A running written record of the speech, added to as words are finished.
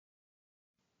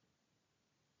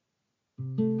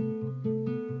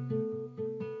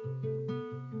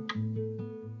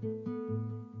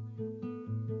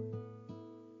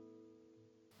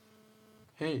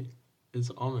Hey, it's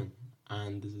Armin,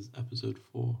 and this is episode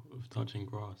 4 of Touching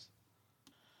Grass.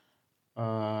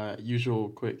 Usual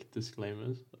quick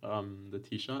disclaimers. The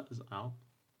t-shirt is out.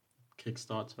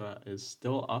 Kickstarter is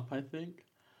still up, I think.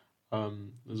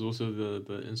 There's also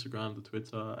the Instagram, the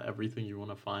Twitter, everything you want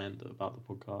to find about the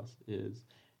podcast is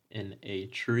in a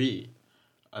tree,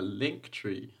 a link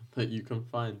tree that you can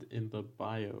find in the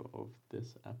bio of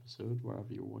this episode,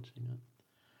 wherever you're watching it.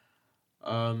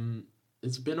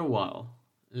 It's been a while.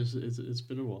 It's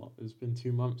been a while. It's been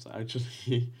 2 months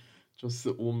actually, just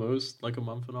almost like a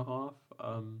month and a half.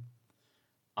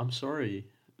 I'm sorry.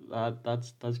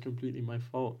 That's completely my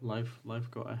fault. Life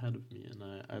got ahead of me, and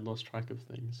I lost track of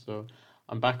things. So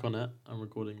I'm back on it. I'm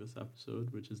recording this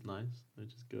episode, which is nice,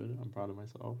 which is good. I'm proud of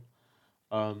myself.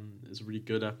 It's a really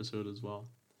good episode as well.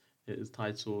 It is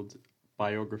titled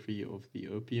Biography of the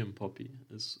Opium Poppy.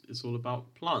 It's all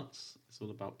about plants. It's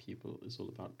all about people. It's all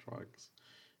about drugs.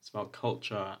 It's about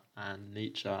culture and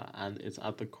nature, and it's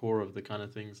at the core of the kind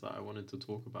of things that I wanted to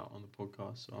talk about on the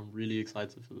podcast. So I'm really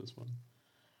excited for this one.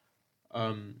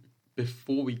 Um,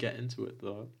 Before we get into it,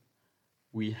 though,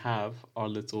 we have our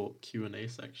little Q&A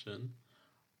section.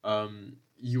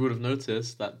 You would have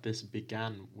noticed that this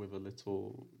began with a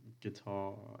little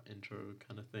guitar intro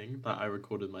kind of thing that I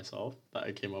recorded myself, that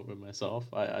I came up with myself.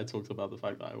 I talked about the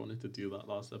fact that I wanted to do that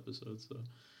last episode, so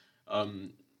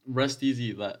um, rest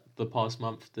easy that the past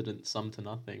month didn't sum to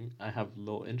nothing. I have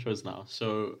little intros now,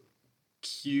 so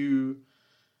cue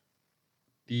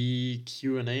the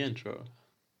Q&A intro.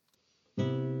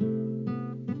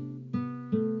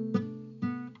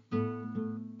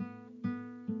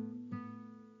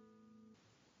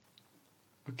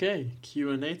 Okay,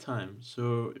 Q&A time.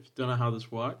 So if you don't know how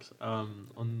this works, on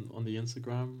the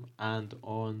Instagram and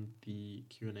on the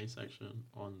Q&A section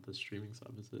on the streaming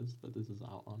services that this is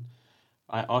out on,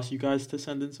 I ask you guys to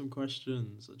send in some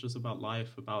questions just about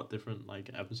life, about different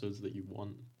like episodes that you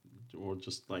want, or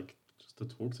just to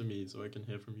talk to me so I can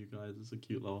hear from you guys. It's a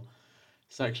cute little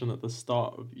section at the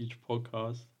start of each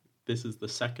podcast. This is the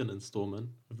second installment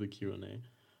of the Q&A.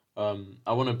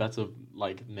 I want a better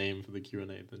like name for the Q&A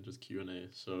than just Q&A.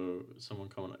 So someone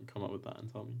come up with that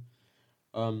and tell me.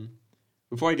 Um,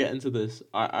 Before I get into this,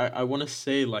 I want to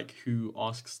say like who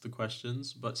asks the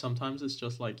questions, but sometimes it's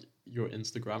just like your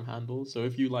Instagram handle. So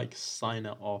if you like sign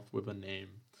it off with a name,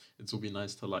 it will be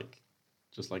nice to like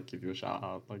just like give you a shout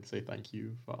out, like say thank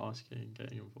you for asking,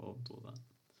 getting involved, all that.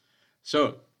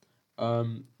 So,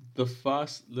 the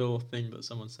first little thing that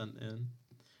someone sent in,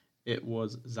 it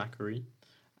was Zachary,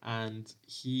 and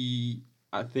he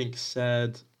I think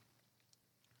said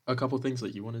a couple things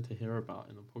that you wanted to hear about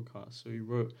in the podcast. So he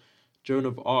wrote Joan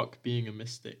of Arc being a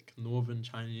mystic, Northern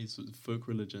Chinese folk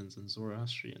religions, and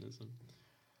Zoroastrianism.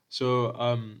 So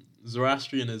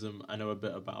Zoroastrianism I know a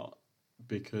bit about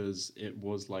because it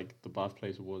was like the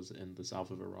birthplace was in the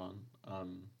south of Iran.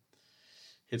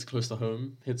 Hits close to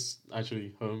home. Hits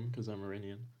actually home because I'm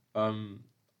Iranian. Um,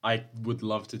 I would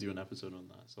love to do an episode on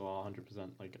that, so 100%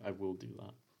 like I will do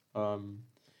that.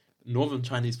 Northern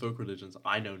Chinese folk religions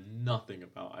I know nothing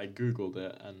about. I googled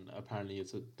it, and apparently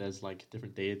there's like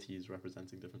different deities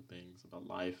representing different things about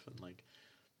life, and like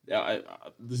yeah,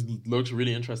 this looks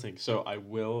really interesting. So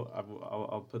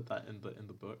I'll put that in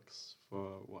the books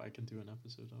for what I can do an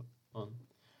episode on.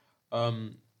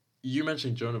 Um, you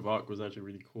mentioned Joan of Arc was actually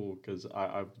really cool because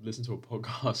I listened to a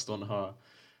podcast on her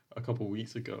a couple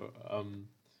weeks ago.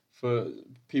 For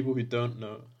people who don't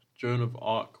know, Joan of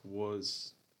Arc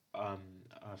was um,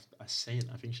 a saint.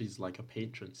 I think she's like a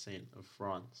patron saint of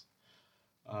France.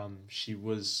 She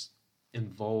was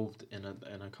involved in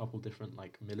a couple different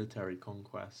like military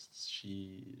conquests.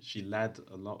 She led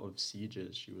a lot of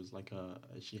sieges.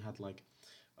 She had like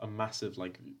a massive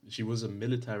like she was a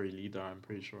military leader. I'm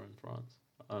pretty sure in France.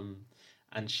 Um,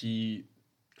 and she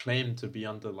claimed to be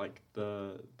under like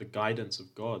the guidance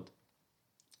of God.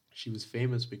 She was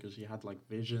famous because she had like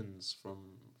visions from.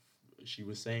 She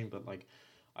was saying that like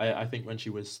I think when she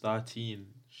was 13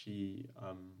 she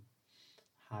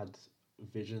had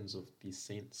visions of these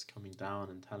saints coming down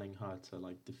and telling her to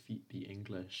like defeat the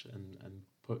English and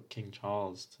put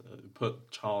Charles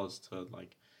to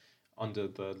like under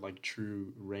the like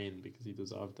true reign because he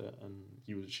deserved it,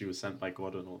 and she was sent by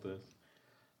God and all this.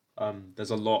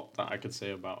 There's a lot that I could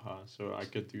say about her, so I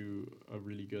could do a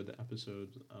really good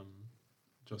episode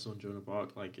just on Joan of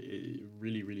Arc. Like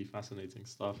really really fascinating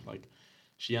stuff. Like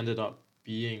she ended up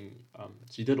being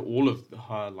she did all of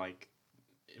her like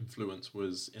influence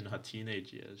was in her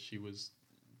teenage years. She was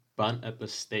burnt at the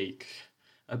stake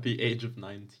at the age of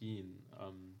 19,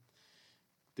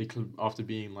 after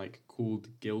being like called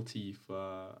guilty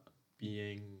for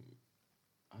being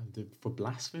for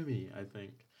blasphemy, I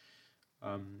think,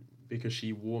 because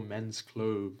she wore men's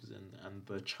clothes, and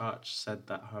the church said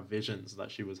that her visions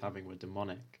that she was having were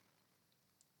demonic.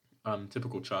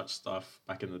 Typical church stuff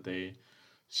back in the day.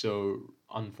 So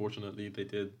unfortunately, they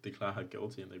did declare her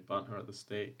guilty and they burnt her at the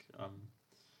stake.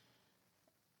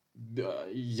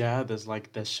 Yeah, there's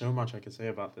so much I could say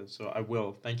about this. So I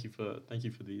will thank you for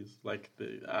these. Like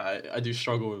I do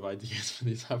struggle with ideas for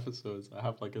these episodes. I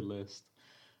have like a list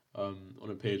on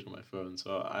a page on my phone,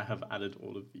 so I have added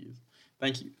all of these.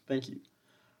 Thank you.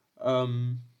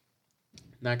 Um,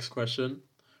 Next question.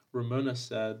 Ramona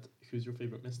said, "Who's your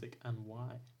favorite mystic and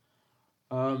why?"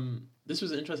 This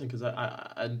was interesting because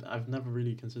I've never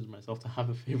really considered myself to have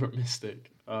a favorite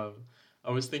mystic. I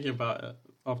was thinking about it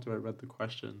after I read the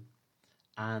question,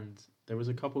 and there was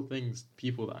a couple things,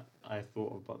 people that I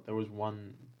thought of, but there was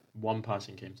one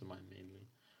person came to mind mainly,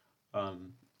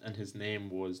 and his name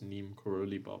was Neem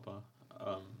Karoli Baba.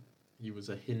 Um, he was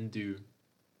a Hindu.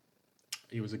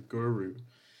 He was a guru.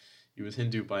 He was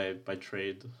Hindu by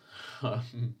trade.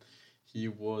 Um, he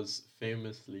was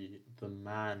famously the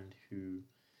man who.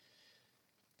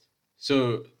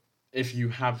 So, if you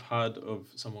have heard of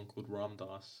someone called Ram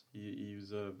Dass, he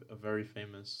was a very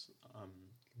famous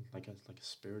like a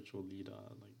spiritual leader.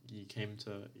 Like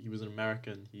he was an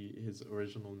American. His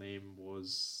original name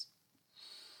was,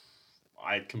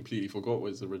 I completely forgot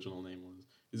what his original name was.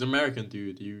 He's an American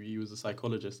dude. He was a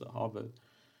psychologist at Harvard.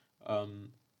 Um,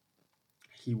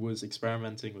 he was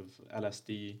experimenting with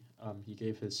LSD. He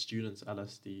gave his students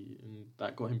LSD, and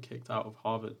that got him kicked out of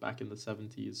Harvard back in the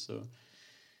 70s. So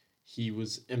he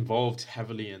was involved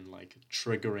heavily in like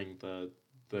triggering the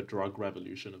drug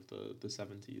revolution of the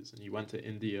 70s, and he went to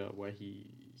India where he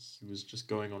was just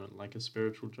going on like a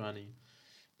spiritual journey.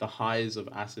 The highs of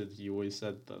acid, he always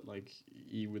said that like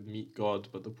he would meet God,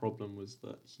 but the problem was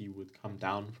that he would come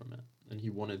down from it, and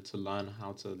he wanted to learn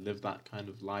how to live that kind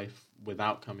of life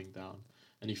without coming down,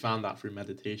 and he found that through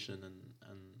meditation and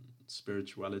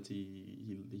spirituality.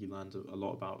 He learned a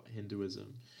lot about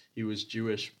Hinduism. He was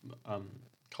Jewish,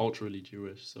 culturally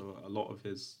Jewish, so a lot of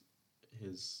his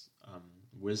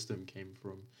wisdom came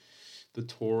from the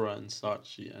Torah and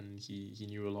such, and he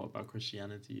knew a lot about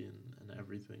Christianity and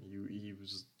everything. He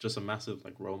was just a massive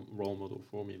like role model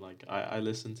for me. Like I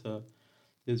listened to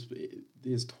his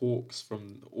his talks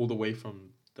from all the way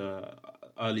from the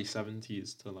early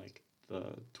 70s to like the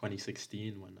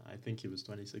 2016, when I think it was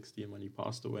 2016 when he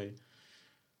passed away.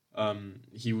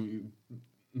 He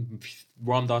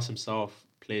Ram Dass himself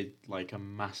played like a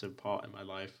massive part in my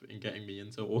life in getting me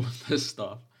into all of this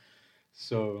stuff.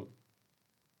 So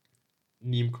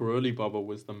Neem Karoli Baba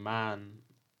was the man,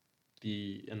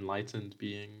 the enlightened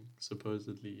being,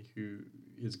 supposedly, who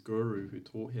his guru who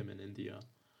taught him in India,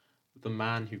 the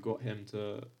man who got him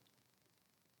to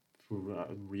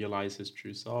realize his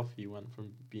true self. He went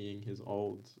from being his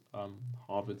old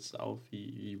Harvard self.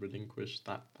 He relinquished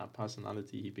that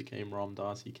personality. He became Ram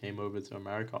Dass. He came over to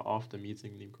America after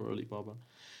meeting Neem Karoli Baba,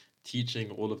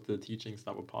 teaching all of the teachings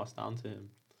that were passed down to him.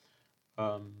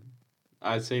 Um,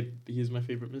 I'd say he's my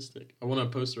favorite mystic. I want a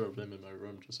poster of him in my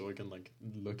room just so I can like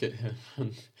look at him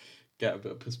and get a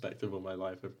bit of perspective on my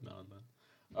life every now and then.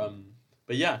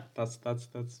 But yeah, that's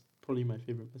probably my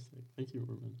favorite mystic. Thank you,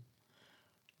 Roman.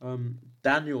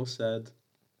 Daniel said,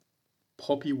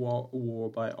 "Poppy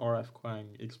War by R.F.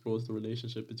 Kuang explores the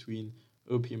relationship between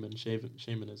opium and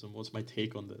shamanism. What's my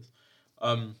take on this?"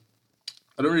 Um,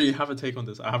 I don't really have a take on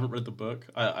this. I haven't read the book.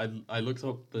 I looked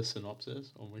up the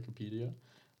synopsis on Wikipedia.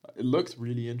 It looked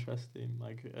really interesting.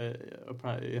 Like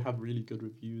apparently it had really good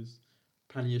reviews.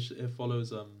 Apparently it follows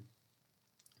the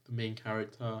main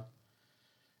character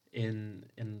in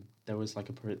there was like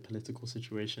a political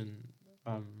situation.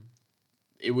 Um,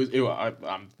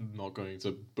 I'm not going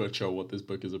to butcher what this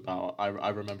book is about. I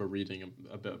remember reading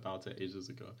a bit about it ages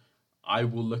ago. I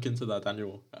will look into that,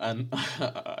 Daniel, and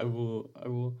I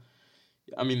will.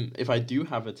 I mean, if I do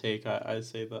have a take, I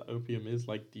say that opium is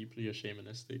like deeply a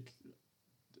shamanistic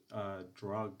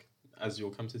drug, as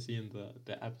you'll come to see in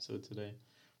the episode today.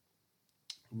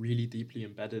 Really deeply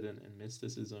embedded in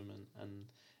mysticism and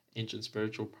ancient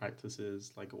spiritual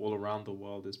practices, like all around the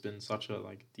world. It's been such a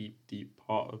like deep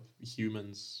part of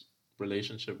humans'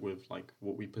 relationship with like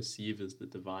what we perceive as the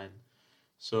divine.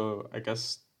 So I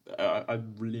guess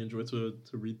I'd really enjoy to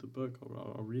read the book.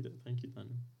 I'll read it. Thank you,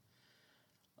 Daniel.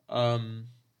 Um,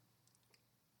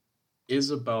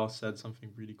 Isabel said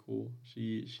something really cool.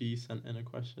 She sent in a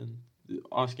question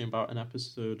asking about an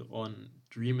episode on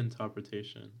dream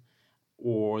interpretation.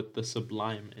 or the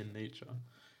sublime in nature.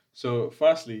 So,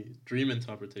 firstly, dream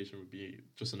interpretation would be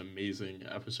just an amazing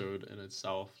episode in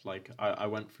itself. Like, I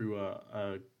went through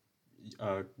a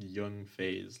young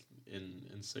phase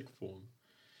in sixth form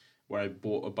where I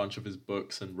bought a bunch of his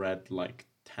books and read like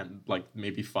 10, like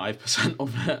maybe 5%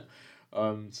 of it,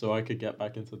 so I could get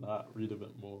back into that, read a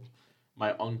bit more.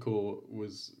 My uncle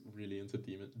was really into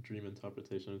dream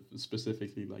interpretation,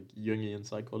 specifically like Jungian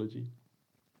psychology.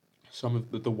 Some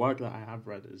of the work that I have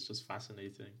read is just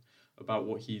fascinating about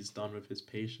what he's done with his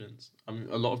patients. I mean,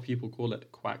 a lot of people call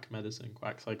it quack medicine,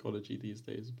 quack psychology these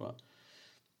days, but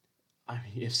I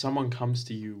mean, if someone comes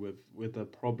to you with a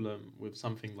problem, with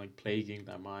something like plaguing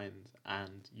their mind,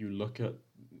 and you look at,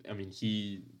 I mean,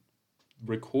 he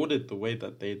recorded the way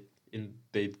that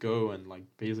they'd go and like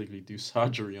basically do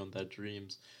surgery on their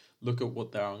dreams, look at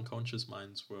what their unconscious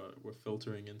minds were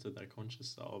filtering into their conscious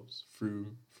selves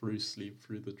through sleep,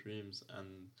 through the dreams, and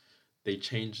they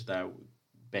change their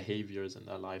behaviors in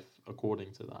their life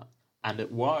according to that, and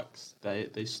it works.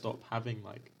 They stop having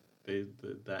like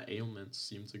their ailments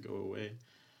seem to go away.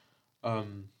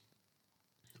 Um,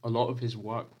 a lot of his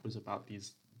work was about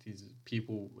these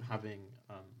people having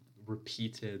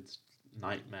repeated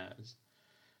nightmares,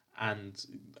 and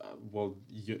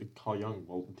Carl Jung,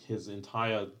 well, his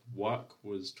entire work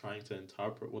was trying to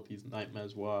interpret what these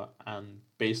nightmares were, and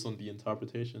based on the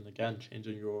interpretation, again,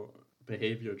 changing your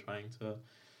behavior, trying to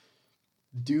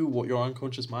do what your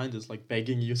unconscious mind is like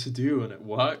begging you to do, and it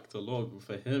worked a lot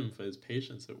for him, for his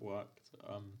patients. It worked,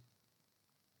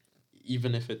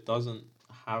 even if it doesn't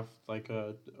have like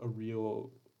a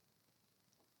real,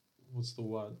 what's the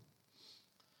word,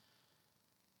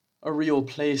 a real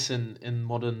place in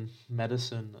modern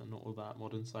medicine and all that,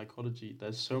 modern psychology.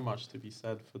 There's so much to be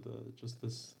said for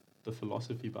the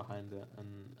philosophy behind it,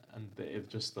 it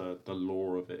just the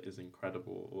lore of it is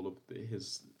incredible. All of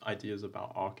his ideas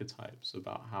about archetypes,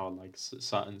 about how like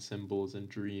certain symbols and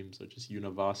dreams are just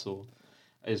universal,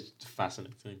 is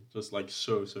fascinating. Just like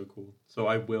so cool. So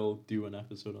I will do an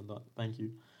episode on that. Thank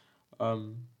you.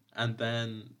 Um, and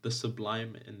then the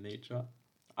sublime in nature.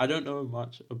 I don't know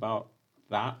much about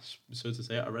that, so to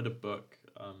say. I read a book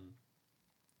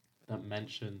that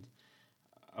mentioned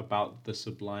about the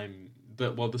sublime.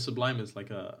 The sublime is like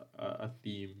a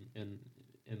theme in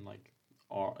like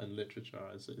art and literature.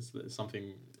 It's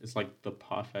something. It's like the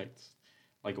perfect,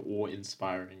 like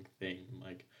awe-inspiring thing.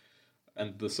 Like,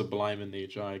 and the sublime in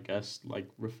nature, I guess, like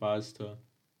refers to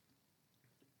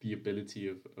the ability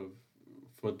of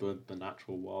for the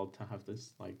natural world to have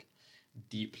this like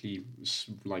deeply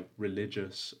like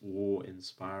religious,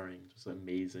 awe-inspiring, just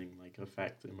amazing like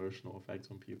effect, emotional effect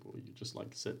on people. You just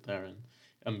like sit there in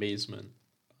amazement.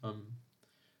 Um,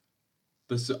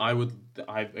 this I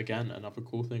again, another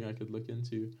cool thing I could look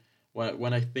into.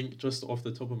 When I think just off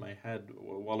the top of my head,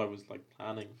 while I was like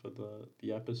planning for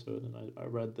the episode, and I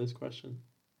read this question,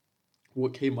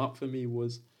 what came up for me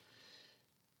was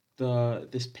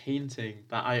this painting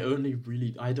that I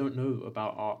don't know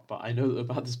about art, but I know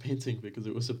about this painting because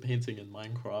it was a painting in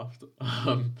Minecraft.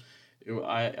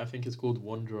 I think it's called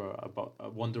Wanderer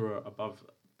Above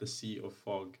the Sea of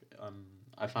Fog.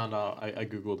 I found out, I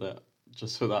googled it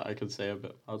just so that I could say a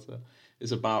bit about it.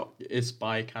 It's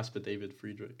by Caspar David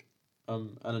Friedrich.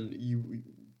 And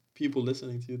people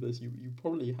listening to this, you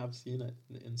probably have seen it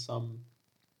in some,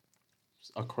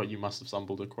 you must have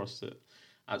stumbled across it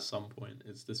at some point.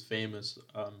 It's this famous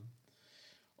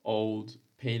old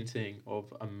painting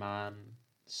of a man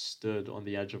stood on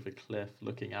the edge of a cliff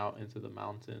looking out into the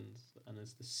mountains, and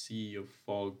it's the sea of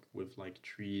fog with like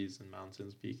trees and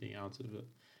mountains peeking out of it.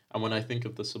 And when I think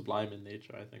of the sublime in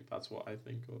nature, I think that's what I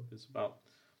think of. It's about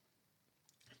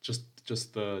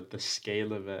just the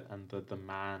scale of it, and the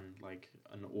man, like,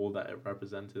 and all that it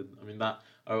represented. I mean, that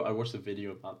I watched a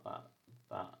video about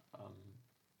that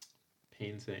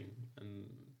painting and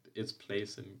its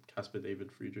place in Caspar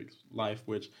David Friedrich's life,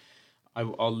 which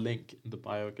I'll link in the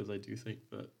bio, because I do think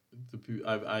that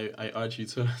I urge you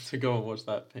to go and watch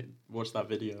that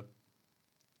video.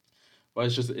 But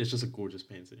it's just a gorgeous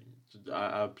painting.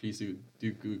 Please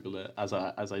do Google it as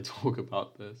I talk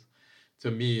about this.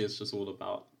 To me, it's just all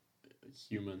about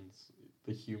humans,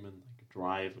 the human like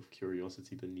drive of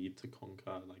curiosity, the need to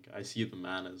conquer. Like, I see the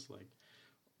man as like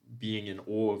being in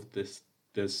awe of this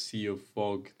sea of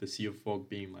fog. The sea of fog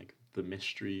being like the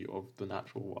mystery of the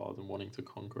natural world, and wanting to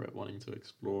conquer it, wanting to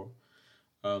explore.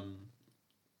 Um,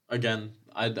 Again,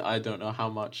 I don't know how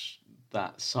much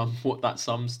what that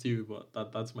sums to,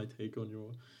 but that's my take on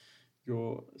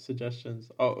your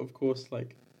suggestions. Oh, of course,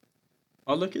 like,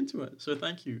 I'll look into it. So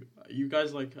thank you. You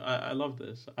guys, like, I love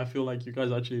this. I feel like you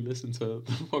guys actually listen to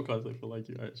the podcast. I feel like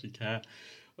you actually care.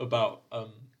 about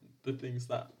the things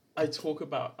that I talk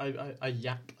about. I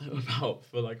yap about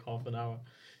for like half an hour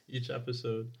each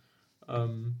episode.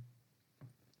 Um,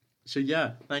 so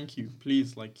yeah, thank you.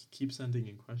 Please like keep sending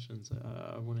in questions.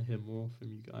 I want to hear more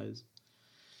from you guys.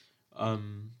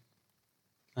 Um,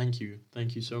 thank you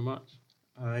so much.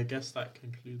 I guess that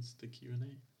concludes the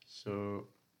Q&A. So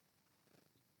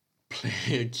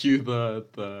play cue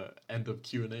the end of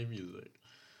Q&A music.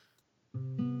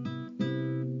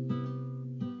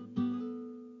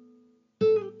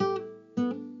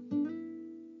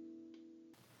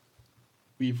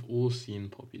 We've all seen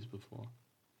poppies before.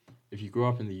 If you grew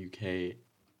up in the UK,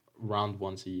 around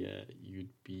once a year,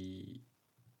 you'd be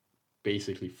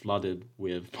basically flooded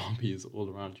with poppies all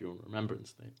around you on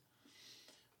Remembrance Day.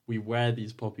 We wear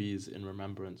these poppies in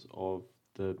remembrance of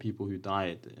the people who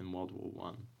died in World War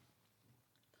One.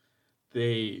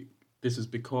 This is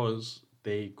because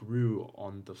they grew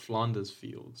on the Flanders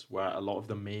fields where a lot of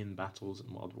the main battles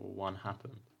in World War One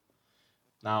happened.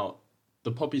 Now,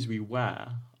 the poppies we wear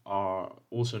are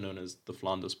also known as the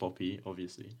Flanders poppy,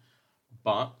 obviously,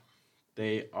 but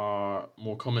they are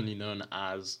more commonly known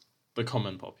as the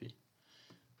common poppy.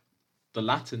 The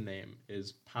Latin name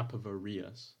is Papaver.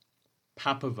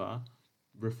 Papaver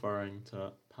referring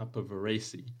to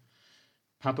Papaveraceae.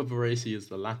 Papaveraceae is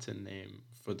the Latin name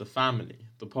for the family,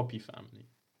 the poppy family.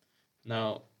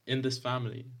 Now, in this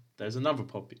family, there's another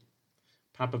poppy,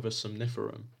 Papaver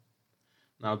somniferum.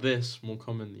 Now, this more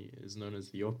commonly is known as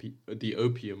the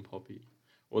opium poppy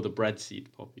or the breadseed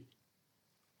poppy.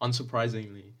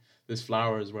 Unsurprisingly, this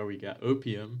flower is where we get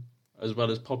opium as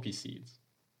well as poppy seeds.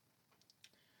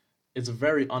 It's a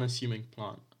very unassuming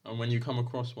plant, and when you come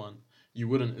across one, you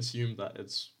wouldn't assume that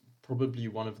it's probably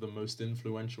one of the most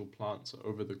influential plants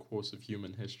over the course of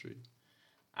human history.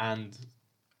 And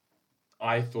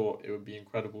I thought it would be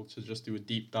incredible to just do a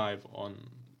deep dive on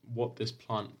what this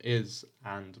plant is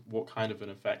and what kind of an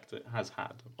effect it has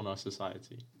had on our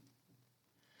society.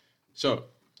 So,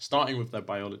 starting with their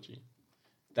biology.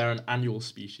 They're an annual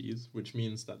species, which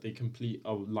means that they complete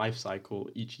a life cycle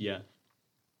each year.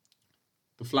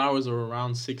 The flowers are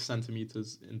around 6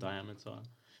 centimeters in diameter.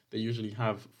 They usually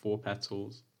have 4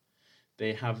 petals.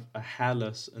 They have a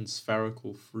hairless and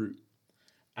spherical fruit.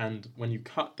 And when you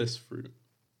cut this fruit,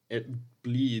 it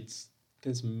bleeds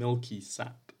this milky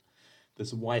sap.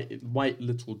 This white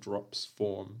little drops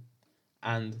form.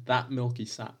 And that milky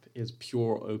sap is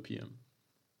pure opium.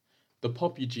 The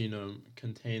poppy genome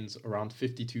contains around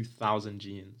 52,000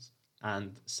 genes,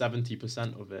 and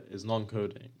 70% of it is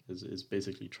non-coding, is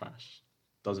basically trash,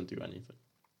 doesn't do anything.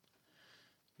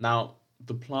 Now,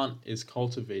 the plant is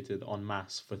cultivated en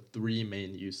masse for 3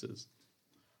 main uses.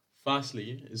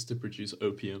 Firstly, is to produce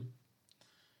opium.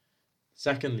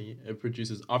 Secondly, it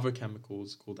produces other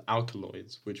chemicals called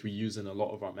alkaloids, which we use in a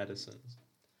lot of our medicines.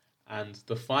 And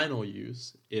the final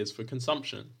use is for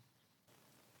consumption.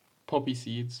 Poppy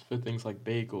seeds for things like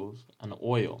bagels and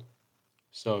oil.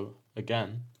 So,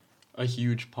 again, a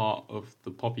huge part of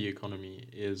the poppy economy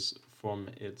is from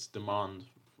its demand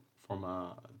from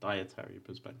a dietary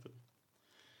perspective.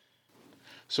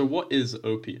 So, what is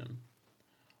opium?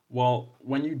 Well,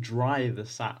 when you dry the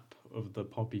sap of the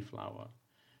poppy flower,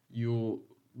 you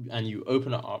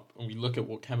open it up and we look at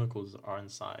what chemicals are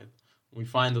inside, we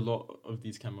find a lot of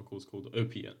these chemicals called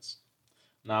opiates.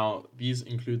 Now, these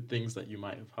include things that you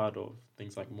might have heard of,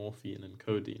 things like morphine and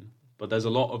codeine, but there's a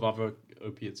lot of other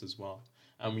opiates as well,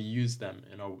 and we use them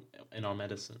in our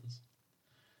medicines.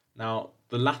 Now,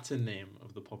 the Latin name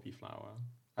of the poppy flower,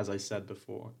 as I said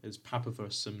before, is Papaver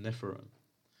somniferum.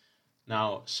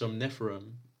 Now,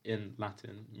 somniferum in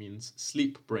Latin means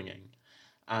sleep bringing,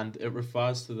 and it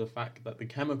refers to the fact that the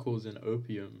chemicals in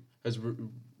opium has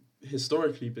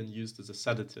historically been used as a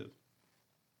sedative.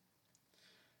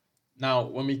 Now,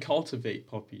 when we cultivate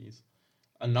poppies,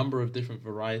 a number of different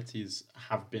varieties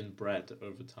have been bred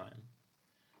over time.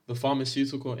 The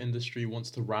pharmaceutical industry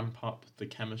wants to ramp up the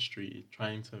chemistry,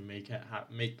 trying to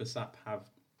make the sap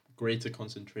have greater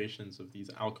concentrations of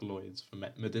these alkaloids for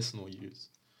medicinal use.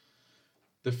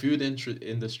 The food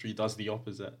industry does the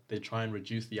opposite. They try and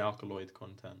reduce the alkaloid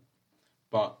content.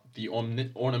 But the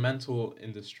ornamental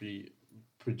industry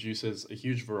produces a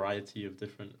huge variety of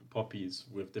different poppies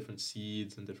with different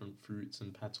seeds and different fruits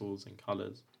and petals and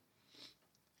colors.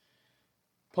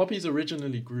 Poppies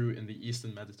originally grew in the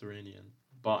Eastern Mediterranean,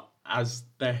 but as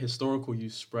their historical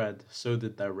use spread, so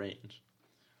did their range.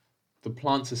 The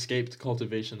plants escaped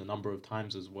cultivation a number of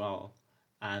times as well,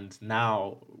 and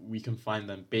now we can find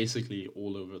them basically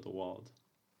all over the world.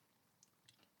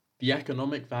 The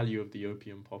economic value of the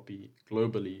opium poppy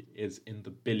globally is in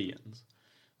the billions.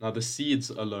 Now, the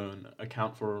seeds alone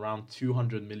account for around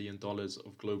 $200 million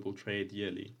of global trade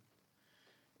yearly.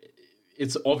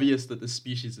 It's obvious that this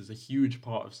species is a huge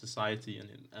part of society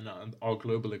and our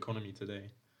global economy today.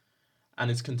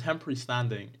 And its contemporary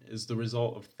standing is the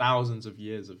result of thousands of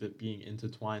years of it being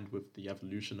intertwined with the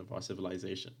evolution of our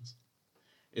civilizations.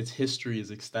 Its history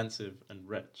is extensive and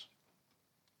rich.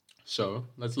 So,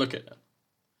 let's look at it.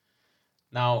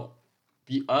 Now,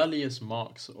 the earliest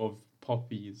marks of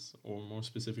poppies, or more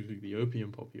specifically the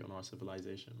opium poppy on our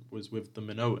civilization, was with the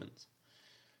Minoans.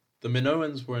 The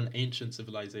Minoans were an ancient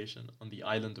civilization on the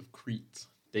island of Crete,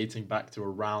 dating back to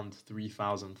around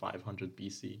 3500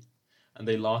 BC, and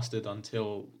they lasted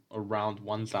until around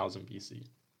 1000 BC.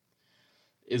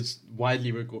 Is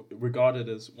widely regarded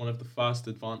as one of the first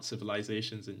advanced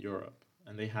civilizations in Europe,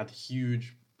 and they had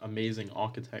huge, amazing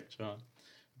architecture.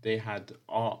 They had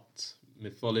art,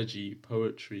 mythology,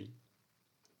 poetry.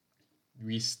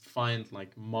 We find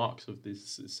like marks of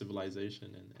this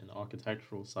civilization in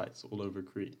architectural sites all over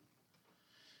Crete.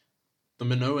 The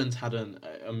Minoans had an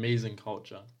amazing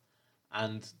culture,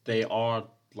 and they are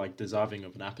like deserving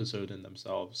of an episode in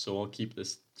themselves, so I'll keep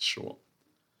this short.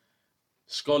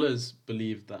 Scholars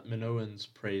believe that Minoans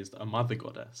praised a mother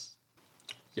goddess.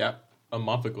 Yep, a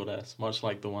mother goddess, much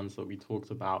like the ones that we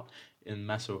talked about in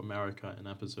Mesoamerica in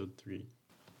episode 3.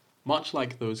 Much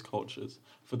like those cultures,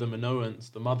 for the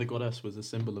Minoans, the mother goddess was a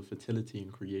symbol of fertility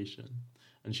and creation,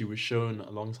 and she was shown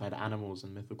alongside animals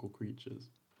and mythical creatures.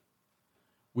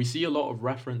 We see a lot of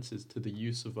references to the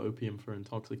use of opium for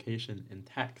intoxication in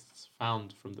texts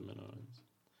found from the Minoans.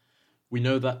 We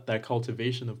know that their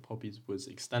cultivation of poppies was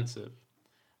extensive,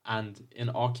 and in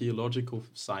archaeological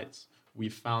sites,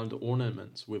 we've found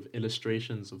ornaments with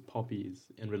illustrations of poppies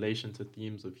in relation to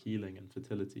themes of healing and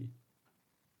fertility.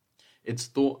 It's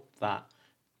thought that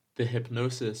the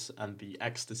hypnosis and the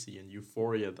ecstasy and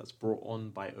euphoria that's brought on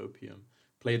by opium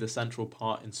played a central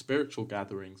part in spiritual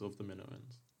gatherings of the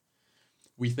Minoans.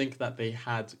 We think that they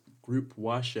had group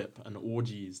worship and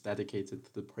orgies dedicated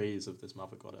to the praise of this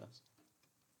mother goddess.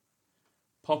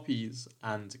 Poppies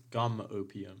and gum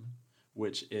opium,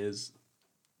 which is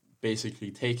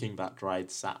basically taking that dried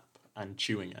sap and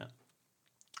chewing it,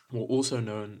 were also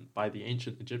known by the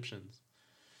ancient Egyptians.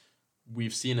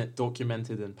 We've seen it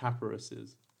documented in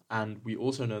papyruses, and we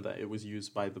also know that it was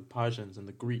used by the Persians and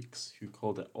the Greeks, who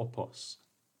called it opos.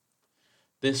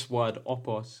 This word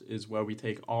opos is where we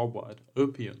take our word,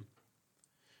 opium.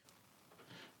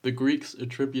 The Greeks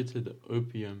attributed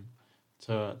opium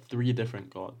to 3 different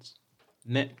gods: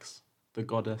 Nyx, the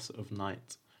goddess of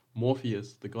night;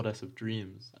 Morpheus, the goddess of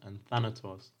dreams; and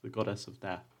Thanatos, the goddess of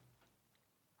death.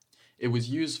 It was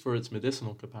used for its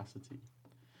medicinal capacity.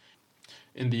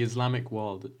 In the Islamic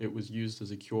world, it was used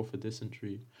as a cure for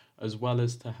dysentery, as well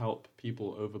as to help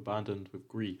people overburdened with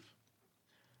grief.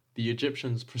 The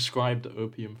Egyptians prescribed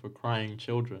opium for crying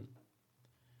children.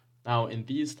 Now, in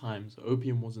these times,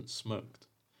 opium wasn't smoked.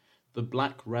 The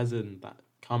black resin that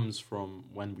comes from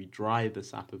when we dry the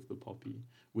sap of the poppy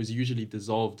was usually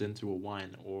dissolved into a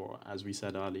wine, or, as we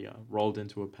said earlier, rolled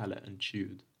into a pellet and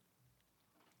chewed.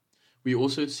 We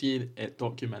also see it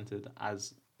documented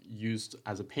as used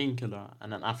as a painkiller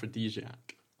and an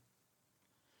aphrodisiac.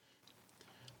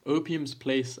 Opium's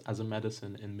place as a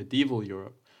medicine in medieval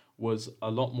Europe was a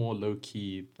lot more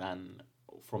low-key than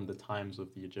from the times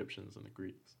of the Egyptians and the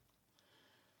Greeks.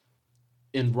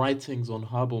 In writings on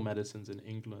herbal medicines in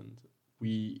England,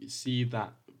 we see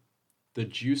that the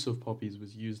juice of poppies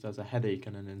was used as a headache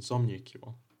and an insomnia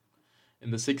cure.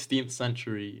 In the 16th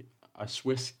century, a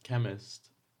Swiss chemist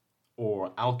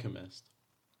or alchemist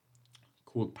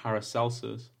called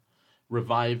Paracelsus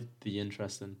revived the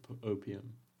interest in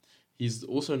opium. He's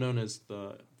also known as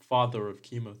the father of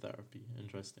chemotherapy,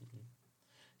 interestingly.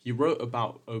 He wrote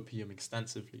about opium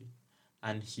extensively,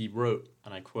 and he wrote,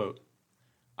 and I quote,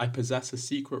 "I possess a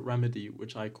secret remedy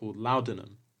which I call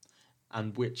laudanum,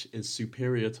 and which is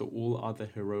superior to all other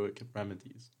heroic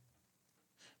remedies."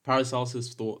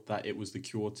 Paracelsus thought that it was the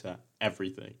cure to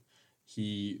everything.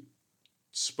 He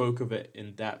spoke of it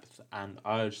in depth and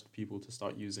urged people to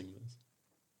start using this.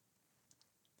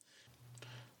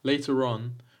 Later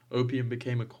on, opium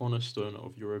became a cornerstone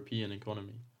of European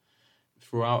economy.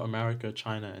 Throughout America,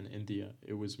 China, and India,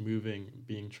 it was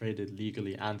being traded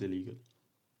legally and illegally.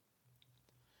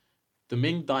 The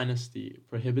Ming Dynasty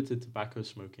prohibited tobacco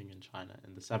smoking in China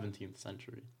in the 17th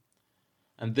century,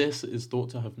 and this is thought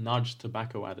to have nudged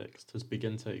tobacco addicts to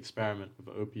begin to experiment with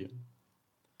opium.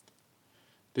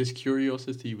 This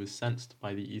curiosity was sensed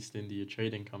by the East India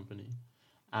Trading Company,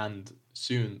 and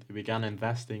soon they began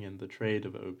investing in the trade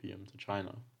of opium to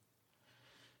China.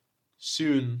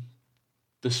 Soon,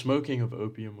 The smoking of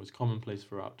opium was commonplace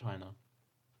throughout China.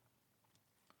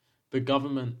 The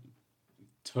government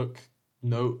took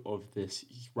note of this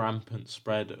rampant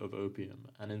spread of opium,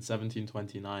 and in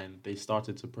 1729 they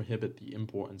started to prohibit the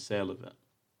import and sale of it.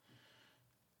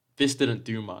 This didn't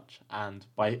do much, and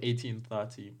by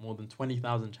 1830 more than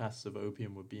 20,000 chests of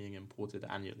opium were being imported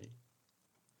annually.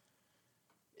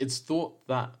 It's thought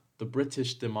that the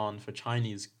British demand for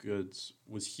Chinese goods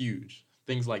was huge.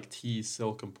 Things like tea,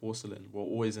 silk, and porcelain were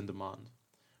always in demand.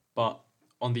 But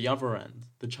on the other end,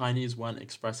 the Chinese weren't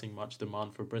expressing much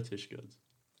demand for British goods.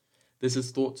 This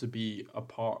is thought to be a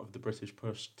part of the British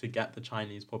push to get the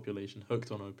Chinese population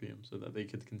hooked on opium so that they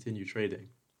could continue trading.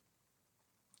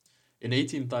 In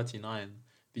 1839,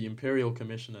 the Imperial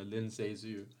Commissioner Lin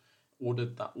Zexu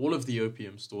ordered that all of the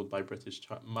opium stored by British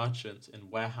merchants in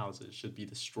warehouses should be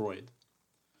destroyed.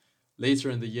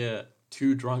 Later in the year,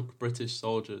 2 drunk British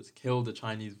soldiers killed a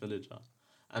Chinese villager,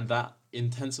 and that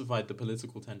intensified the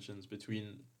political tensions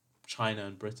between China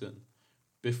and Britain.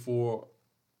 Before,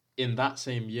 in that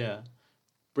same year,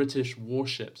 British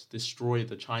warships destroyed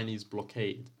the Chinese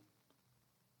blockade.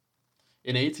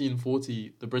 In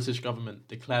 1840, the British government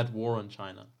declared war on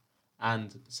China,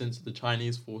 and since the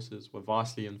Chinese forces were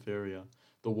vastly inferior,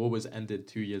 the war was ended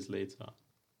 2 years later.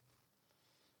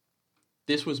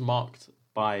 This was marked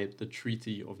by the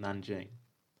Treaty of Nanjing,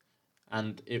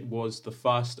 and it was the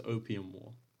first Opium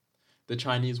War. The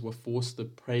Chinese were forced to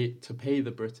pay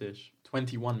the British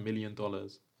 $21 million,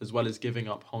 as well as giving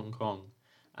up Hong Kong,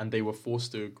 and they were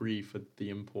forced to agree for the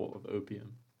import of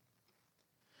opium.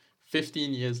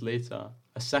 15 years later,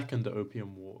 a second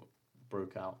Opium War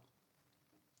broke out.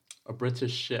 A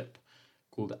British ship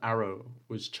called Arrow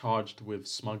was charged with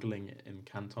smuggling in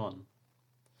Canton.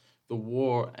 The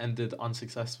war ended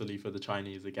unsuccessfully for the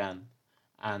Chinese again,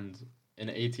 and in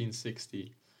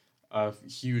 1860, a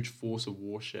huge force of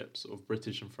warships of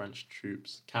British and French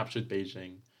troops captured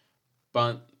Beijing,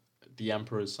 burnt the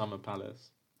Emperor's summer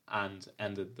palace, and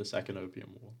ended the Second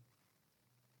Opium War.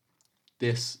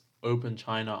 This opened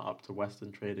China up to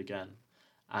Western trade again,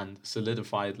 and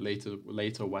solidified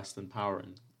later Western power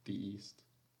in the East.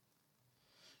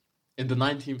 In the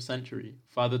 19th century,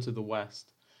 further to the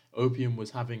west, opium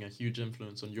was having a huge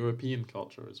influence on European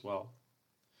culture as well.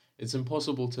 It's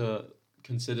impossible to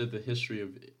consider the history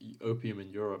of opium in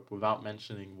Europe without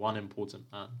mentioning one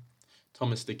important man,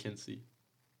 Thomas de Quincey.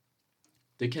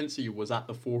 De Quincey was at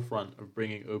the forefront of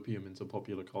bringing opium into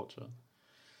popular culture.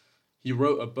 He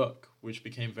wrote a book which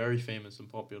became very famous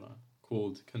and popular,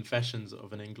 called Confessions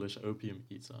of an English Opium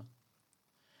Eater.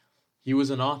 He was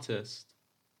an artist,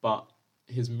 but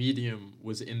his medium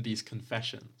was in these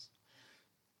confessions.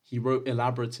 He wrote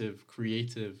elaborative,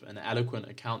 creative, and eloquent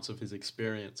accounts of his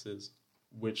experiences,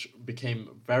 which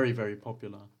became very, very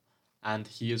popular, and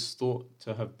he is thought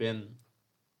to have been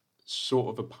sort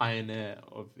of a pioneer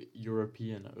of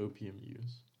European opium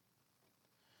use.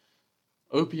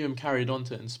 Opium carried on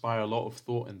to inspire a lot of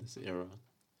thought in this era.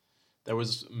 There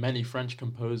was many French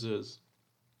composers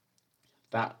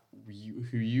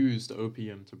who used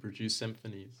opium to produce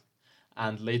symphonies,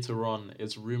 and later on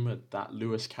it's rumored that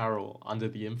Lewis Carroll, under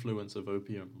the influence of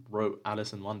opium, wrote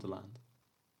Alice in Wonderland.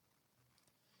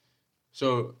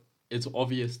 So it's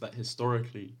obvious that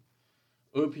historically,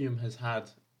 opium has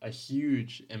had a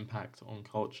huge impact on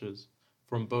cultures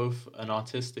from both an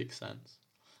artistic sense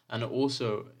and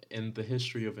also in the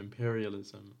history of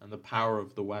imperialism and the power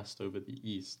of the West over the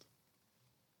East.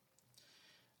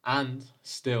 And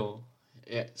still,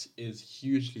 it is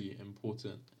hugely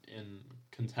important in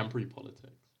contemporary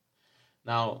politics.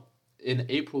 Now, in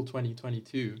April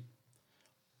 2022,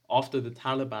 after the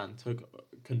Taliban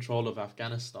took control of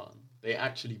Afghanistan, they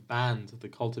actually banned the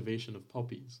cultivation of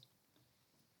poppies.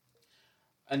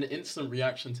 An instant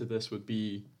reaction to this would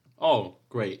be, oh,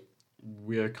 great,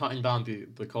 we're cutting down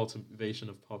the cultivation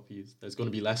of poppies. There's going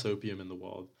to be less opium in the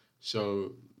world,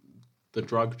 so the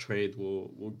drug trade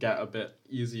will get a bit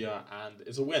easier and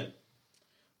it's a win.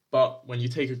 But when you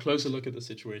take a closer look at the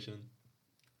situation,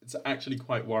 it's actually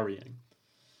quite worrying.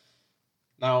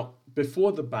 Now,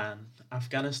 before the ban,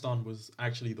 Afghanistan was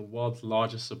actually the world's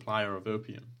largest supplier of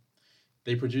opium.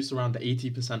 They produced around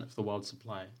 80% of the world's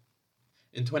supply.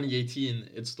 In 2018,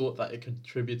 it's thought that it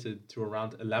contributed to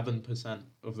around 11%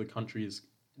 of the country's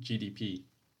GDP.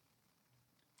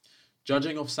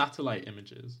 Judging off satellite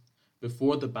images,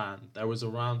 before the ban, there was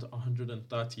around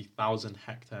 130,000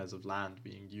 hectares of land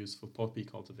being used for poppy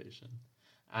cultivation.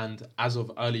 And as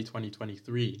of early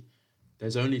 2023,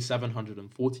 there's only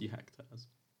 740 hectares.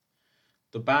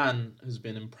 The ban has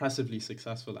been impressively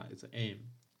successful at its aim,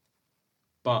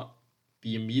 but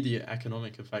the immediate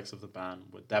economic effects of the ban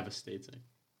were devastating.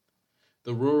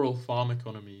 The rural farm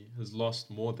economy has lost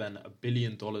more than $1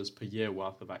 billion per year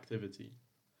worth of activity.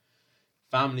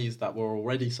 Families that were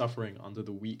already suffering under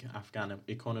the weak Afghan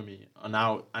economy are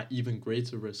now at even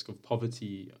greater risk of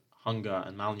poverty, hunger,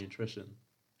 and malnutrition.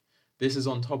 This is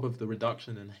on top of the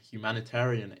reduction in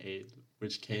humanitarian aid,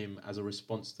 which came as a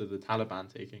response to the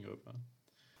Taliban taking over.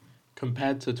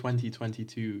 Compared to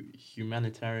 2022,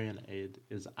 humanitarian aid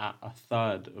is at a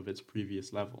third of its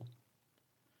previous level.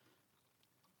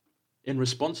 In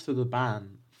response to the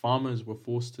ban, farmers were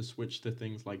forced to switch to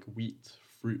things like wheat,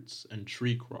 fruits, and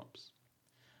tree crops.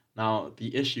 Now,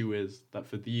 the issue is that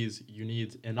for these, you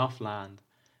need enough land,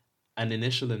 an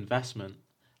initial investment,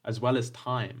 as well as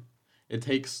time. It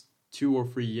takes 2 or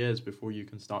 3 years before you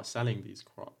can start selling these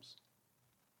crops,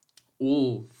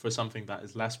 all for something that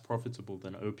is less profitable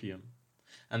than opium.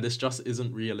 And this just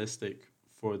isn't realistic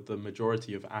for the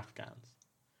majority of Afghans.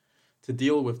 To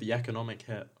deal with the economic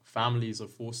hit, families are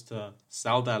forced to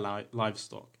sell their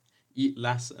livestock, eat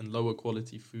less and lower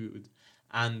quality food,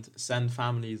 and send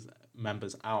families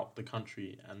members out the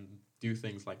country and do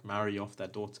things like marry off their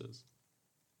daughters.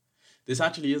 This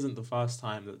actually isn't the first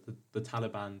time that the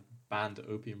Taliban banned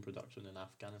opium production in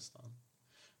Afghanistan.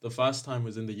 The first time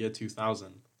was in the year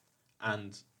 2000,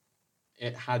 and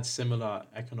it had similar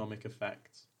economic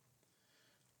effects.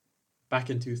 Back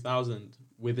in 2000,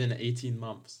 within 18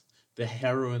 months, the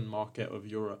heroin market of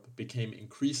Europe became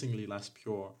increasingly less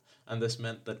pure, and this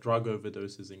meant that drug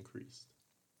overdoses increased.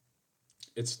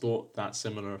 It's thought that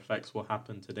similar effects will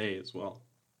happen today as well.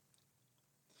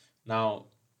 Now,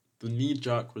 the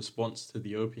knee-jerk response to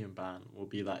the opium ban will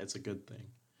be that it's a good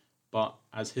thing, but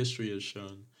as history has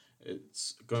shown,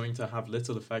 it's going to have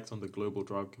little effect on the global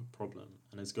drug problem,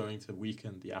 and it's going to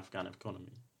weaken the Afghan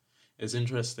economy. It's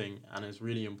interesting, and it's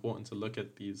really important to look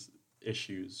at these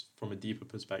issues from a deeper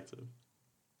perspective.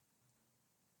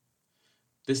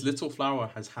 This little flower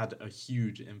has had a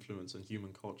huge influence on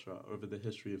human culture over the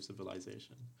history of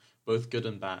civilization, both good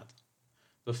and bad.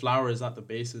 The flower is at the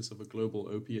basis of a global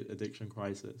opiate addiction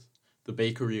crisis, the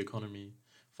bakery economy,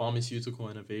 pharmaceutical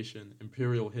innovation,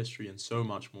 imperial history, and so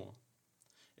much more.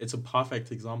 It's a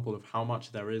perfect example of how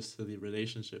much there is to the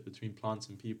relationship between plants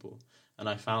and people, and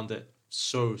I found it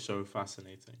so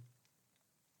fascinating.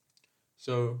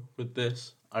 So, with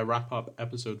this, I wrap up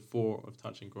episode 4 of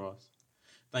Touching Grass.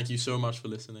 Thank you so much for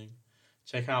listening.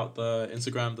 Check out the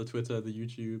Instagram, the Twitter, the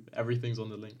YouTube. Everything's on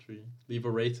the link tree. Leave a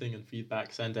rating and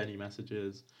feedback. Send any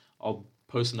messages. I'll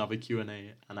post another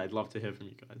Q&A, and I'd love to hear from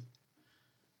you guys.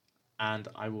 And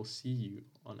I will see you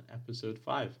on episode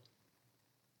 5.